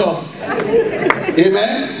and get a job.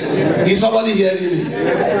 Amen? Is somebody hearing me?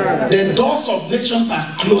 The doors of nations are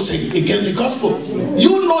closing against the gospel.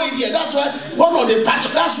 You know it here. That's why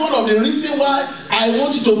that's one of the reasons why I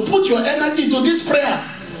want you to put your energy into this prayer.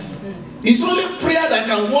 It's only prayer that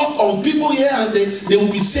can work on people here and they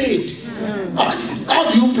will be saved. How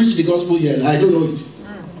do you preach the gospel here? I don't know it.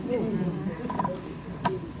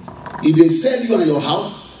 If they sell you and your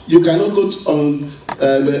house, you cannot go on.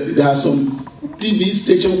 There are some TV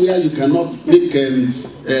stations where you cannot make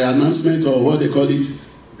announcement or what they call it,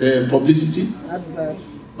 publicity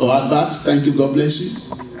or adverts. Thank you. God bless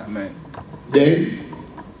you. Amen. Then,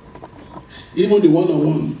 even the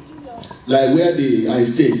one-on-one, like where I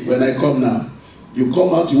stay, when I come now, you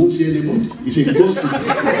come out, you won't see anybody. It's a ghost city.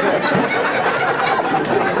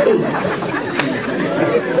 Oh.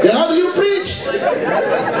 Then how do you preach?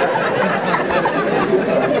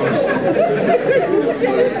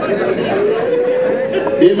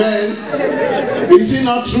 Amen. Is it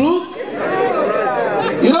not true?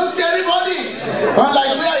 You don't see anybody. But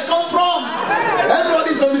like where I come from,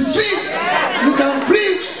 everybody's on the street. You can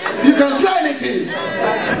preach. You can do anything.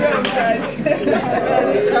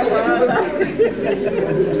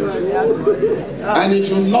 And if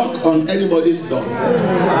you knock on anybody's door,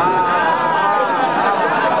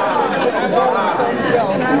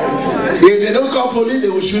 if they don't call police, they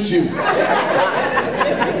will shoot you.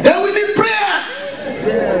 Then we need prayer.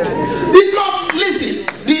 Because listen,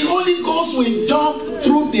 the Holy Ghost will jump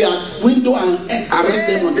through their window and arrest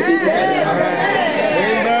them on the inside their house.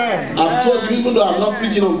 I've told you, even though I'm not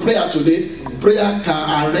preaching on prayer today, prayer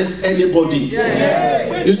can arrest anybody.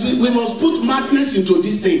 You see, we must put madness into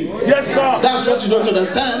this thing. Yes, sir. That's what you don't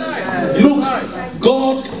understand. Look,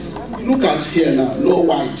 God, look at here now, no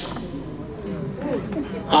white.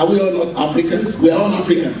 Are we all not Africans? We are all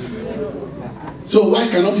Africans. So why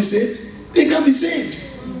cannot be saved? They can be saved.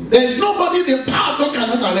 There is nobody the power of God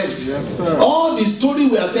cannot arrest. Yes, all the story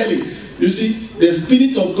we are telling, you see, the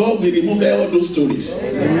Spirit of God will remove all those stories.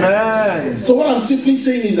 Amen. So what I'm simply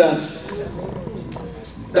saying is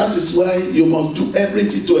that is why you must do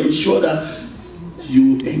everything to ensure that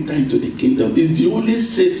you enter into the kingdom. It's the only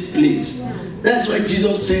safe place. That's why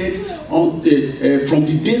Jesus said from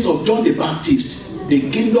the days of John the Baptist, the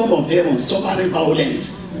kingdom of heaven suffered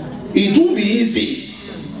violence. It won't be easy.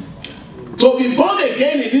 To be born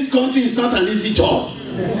again in this country is not an easy job.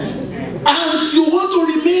 And you want to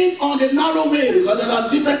remain on the narrow way, because there are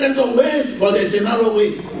different kinds of ways, but there's a narrow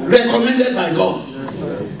way recommended by God.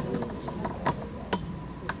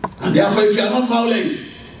 And therefore, if you are not violent,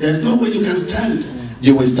 there's no way you can stand.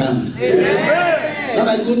 You will stand. Amen. Now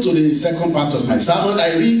I go to the second part of my sermon.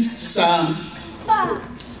 I read Psalm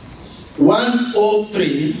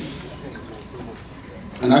 103.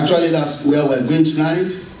 And actually that's where we're going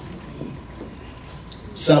tonight.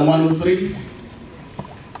 Psalm 103.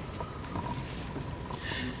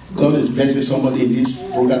 God is blessing somebody in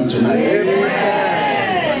this program tonight.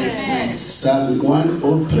 Amen. Psalm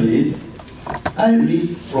 103. I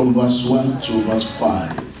read from verse 1 to verse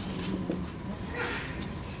 5.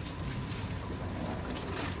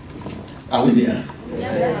 Are we there?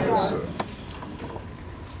 Yes.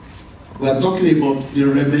 We are talking about the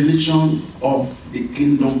revelation of the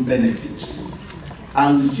kingdom benefits.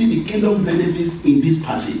 And we see the kingdom benefits in this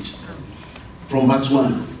passage. From verse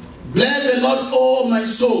 1. Bless the Lord, O my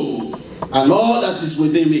soul, and all that is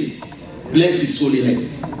within me. Bless his holy name.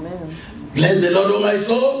 Amen. Bless the Lord, O my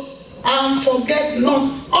soul, and forget not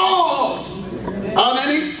all. How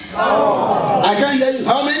many? All. I can't hear you.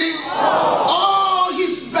 How many? All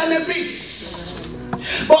his benefits.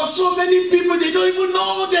 But so many people, they don't even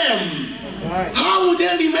know them. How would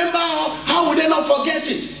they remember? How would they not forget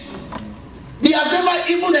it? They have never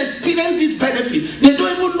even experienced this benefit. They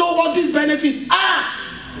don't even know what these benefits are.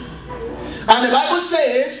 And the Bible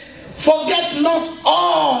says, forget not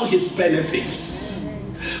all his benefits.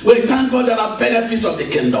 We thank God there are benefits of the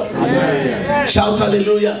kingdom. Amen. Shout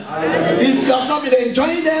hallelujah. Amen. If you have not been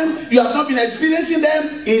enjoying them, you have not been experiencing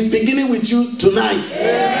them, it is beginning with you tonight.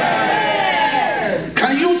 Amen.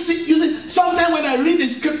 Can you see? Sometimes when I read the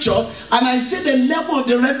scripture and I see the level of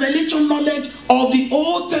the revelation knowledge of the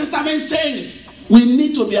Old Testament saints, we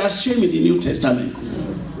need to be ashamed in the New Testament.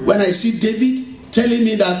 When I see David telling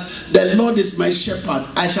me that the Lord is my shepherd,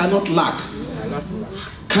 I shall not lack.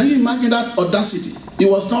 Can you imagine that audacity? He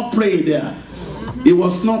was not praying there. He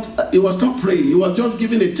was not praying. He was just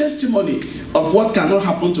giving a testimony of what cannot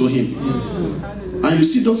happen to him. And you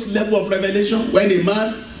see those level of revelation when a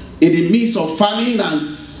man in the midst of famine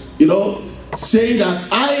and saying that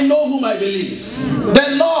I know whom I believe. The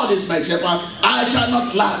Lord is my shepherd, I shall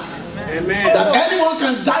not lack. Amen. That anyone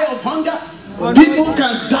can die of hunger. People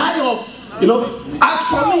can die of, as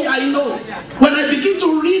for me, I know. When I begin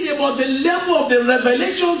to read about the level of the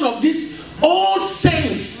revelations of these old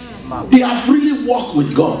saints, they have really walked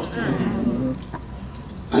with God.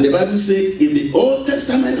 And the Bible says, if the Old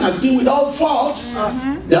Testament has been without fault,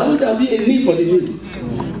 there would be a need for the new.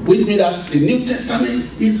 which means that the New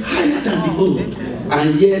Testament is higher than the Old.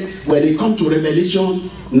 And yet, when it comes to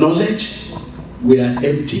revelation, knowledge, we are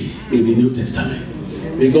empty in the New Testament.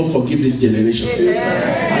 May God forgive this generation.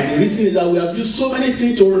 And the reason is that we have used so many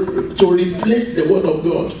things to replace the Word of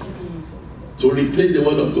God. To replace the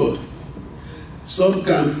Word of God. Some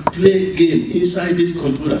can play game inside this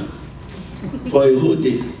computer for a whole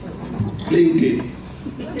day. Playing game.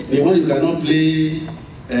 The one you cannot play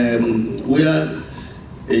where,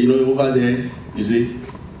 over there, you see,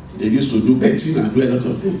 they used to do betting and do a lot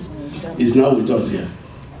of things. It's now with us here.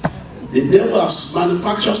 The devil has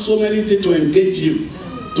manufactured so many things to engage you,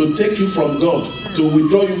 to take you from God, to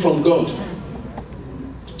withdraw you from God.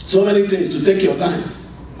 So many things to take your time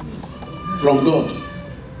from God.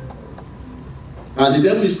 And the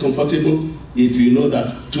devil is comfortable if you know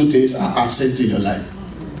that two things are absent in your life.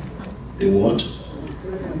 The word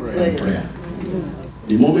and prayer.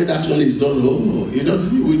 The moment that one is done,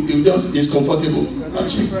 it's comfortable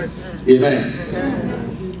actually. Amen.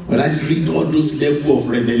 When I read all those levels of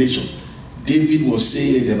revelation, David was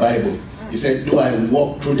saying in the Bible, he said, though I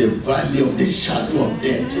walk through the valley of the shadow of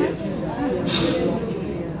death,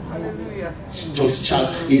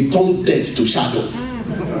 he turned death to shadow.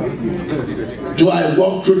 Though I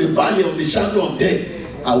walk through the valley of the shadow of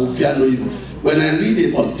death, I will fear no evil. When I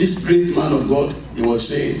read about this great man of God, he was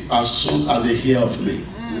saying, as soon as they hear of me.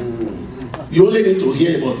 You only need to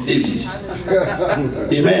hear about David.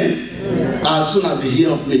 Amen. As soon as they hear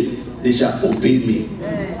of me, they shall obey me.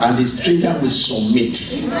 And the stranger will submit.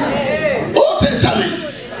 Old Testament.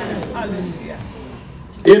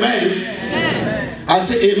 Amen. I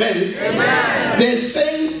say amen. They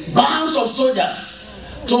send bands of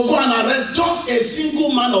soldiers to go and arrest just a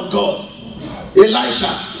single man of God, Elisha.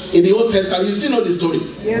 In the Old Testament, you still know the story.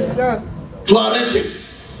 Yes, sir. To arrest him.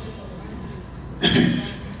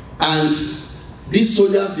 And these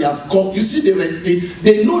soldiers, they have come. You see,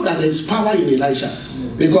 they know that there is power in Elisha.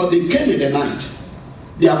 Because they came in the night.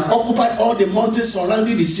 They have occupied all the mountains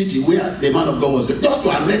surrounding the city where the man of God was there. Just to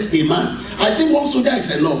arrest a man. I think one soldier is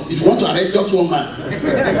enough. If you want to arrest just one man.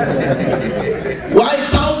 Why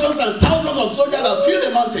thousands and thousands of soldiers have filled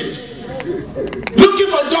the mountains? Looking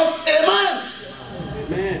for just a man.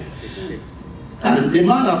 And the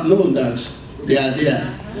man have known that they are there.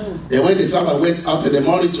 Then when the servant went out in the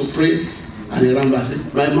morning to pray, and he ran back and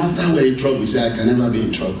said, my master were in trouble. He said, I can never be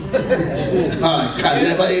in trouble. Can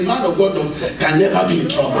never, a man of God can never be in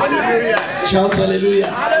trouble. Hallelujah. Shout hallelujah.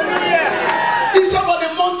 Hallelujah. He said, but the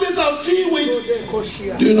mountains are filled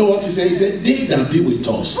with. Do you know what he said? He said, they that be with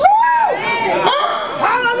us.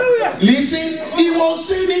 Hallelujah. Listen, he was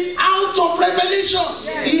saying it out of revelation.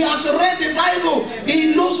 He has read the Bible.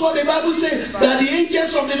 He knows what the Bible says. That the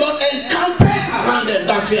angels of the Lord encamp around them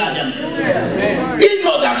that fear them. He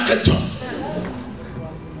knows that scripture.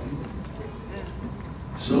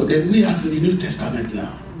 So then we have the New Testament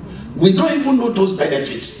now. We don't even know those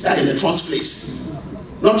benefits in the first place.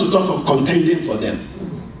 Not to talk of contending for them.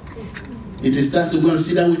 It is time to go and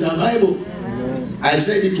sit down with our Bible. I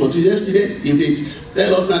said it was yesterday. If they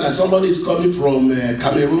tell us now that somebody is coming from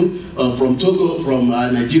Cameroon or from Togo, from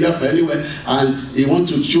Nigeria, from anywhere, and he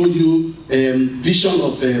wants to show you vision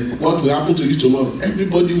of what will happen to you tomorrow.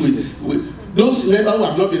 Everybody will those members who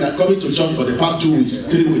have not been coming to church for the past 2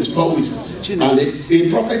 weeks, 3 weeks, 4 weeks, and a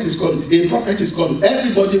prophet is coming. A prophet is coming.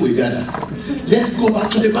 Everybody will gather. Let's go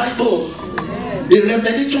back to the Bible. The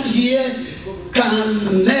revelation here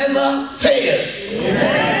can never fail.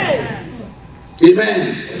 Amen.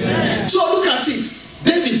 Amen. Amen. So look at it.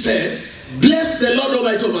 David said, bless the Lord, O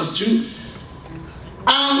my soul, verse 2,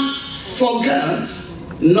 and forget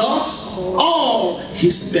not all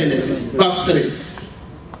his benefits. Verse 3.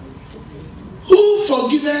 Who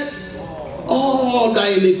forgiveth all thy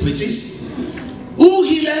iniquities? Who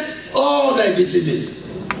healeth all thy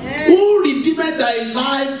diseases? Who redeemeth thy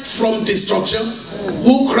life from destruction?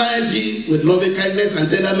 Who cried thee with loving kindness and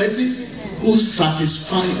tender mercies? Who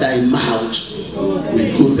satisfied thy mouth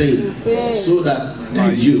with good things, so that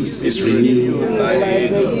thy youth is renewed like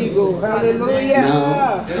the eagle. Hallelujah.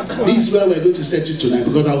 Now, this is where we're going to set you tonight,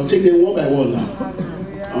 because I'll take them one by one now.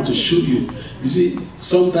 I want to show you. You see,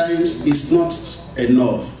 sometimes it's not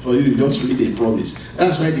enough for you to just read a promise.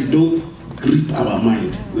 That's why they don't grip our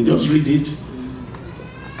mind. We just read it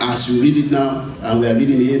as you read it now, and we are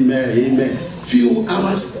reading amen, amen. Few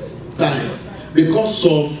hours time, because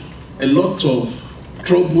of a lot of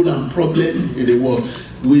trouble and problem in the world,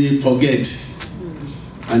 we forget,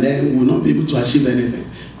 and then we'll not be able to achieve anything.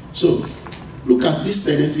 So look at these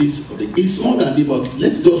benefits. It's more than the, but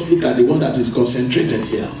let's just look at the one that is concentrated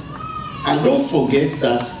here. And don't forget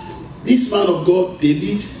that this man of God,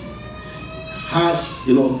 David, has,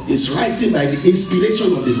 is writing by the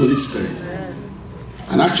inspiration of the Holy Spirit.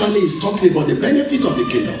 And actually he's talking about the benefit of the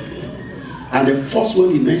kingdom. And the first one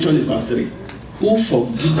he mentioned in verse 3, who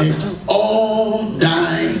forgiveth all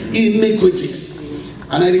thy iniquities.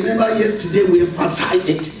 And I remember yesterday we emphasized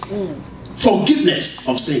it. Forgiveness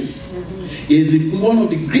of sin is one of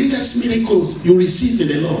the greatest miracles you receive in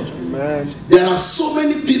the Lord. Amen. There are so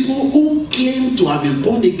many people who claim to have been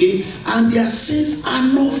born again and their sins are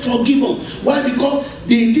not forgiven. Why? Because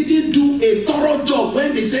they didn't do a thorough job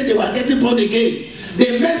when they said they were getting born again.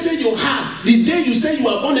 The message you had the day you say you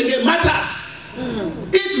are born again matters.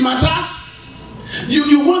 It matters.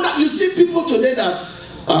 You wonder, you see people today that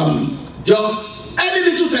just any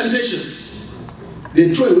little temptation,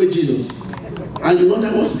 they throw away Jesus. And you wonder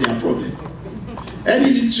what's their problem.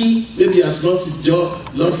 Any little, maybe he has lost his job,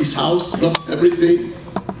 lost his house, lost everything,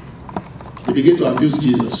 they begin to abuse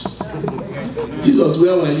Jesus. Jesus,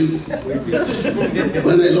 where were you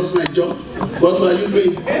when I lost my job? What were you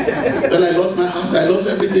doing? When I lost my house, I lost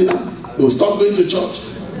everything now. You will stop going to church.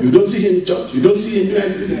 You don't see him in church. You don't see him doing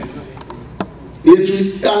anything.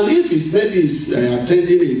 And if he's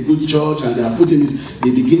attending a good church and they are putting him, they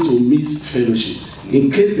begin to miss fellowship. In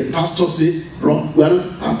case the pastor say, bro, we are not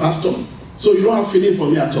a pastor, so you don't have feeling for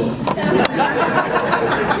me at all.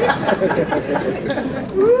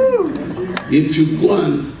 If you go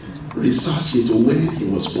and research into when he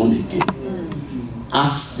was born again,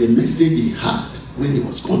 ask the message he had when he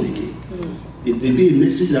was born again. It may be a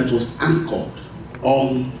message that was anchored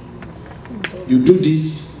on, you do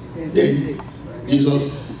this, then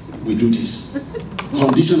Jesus will do this.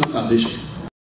 Conditional salvation.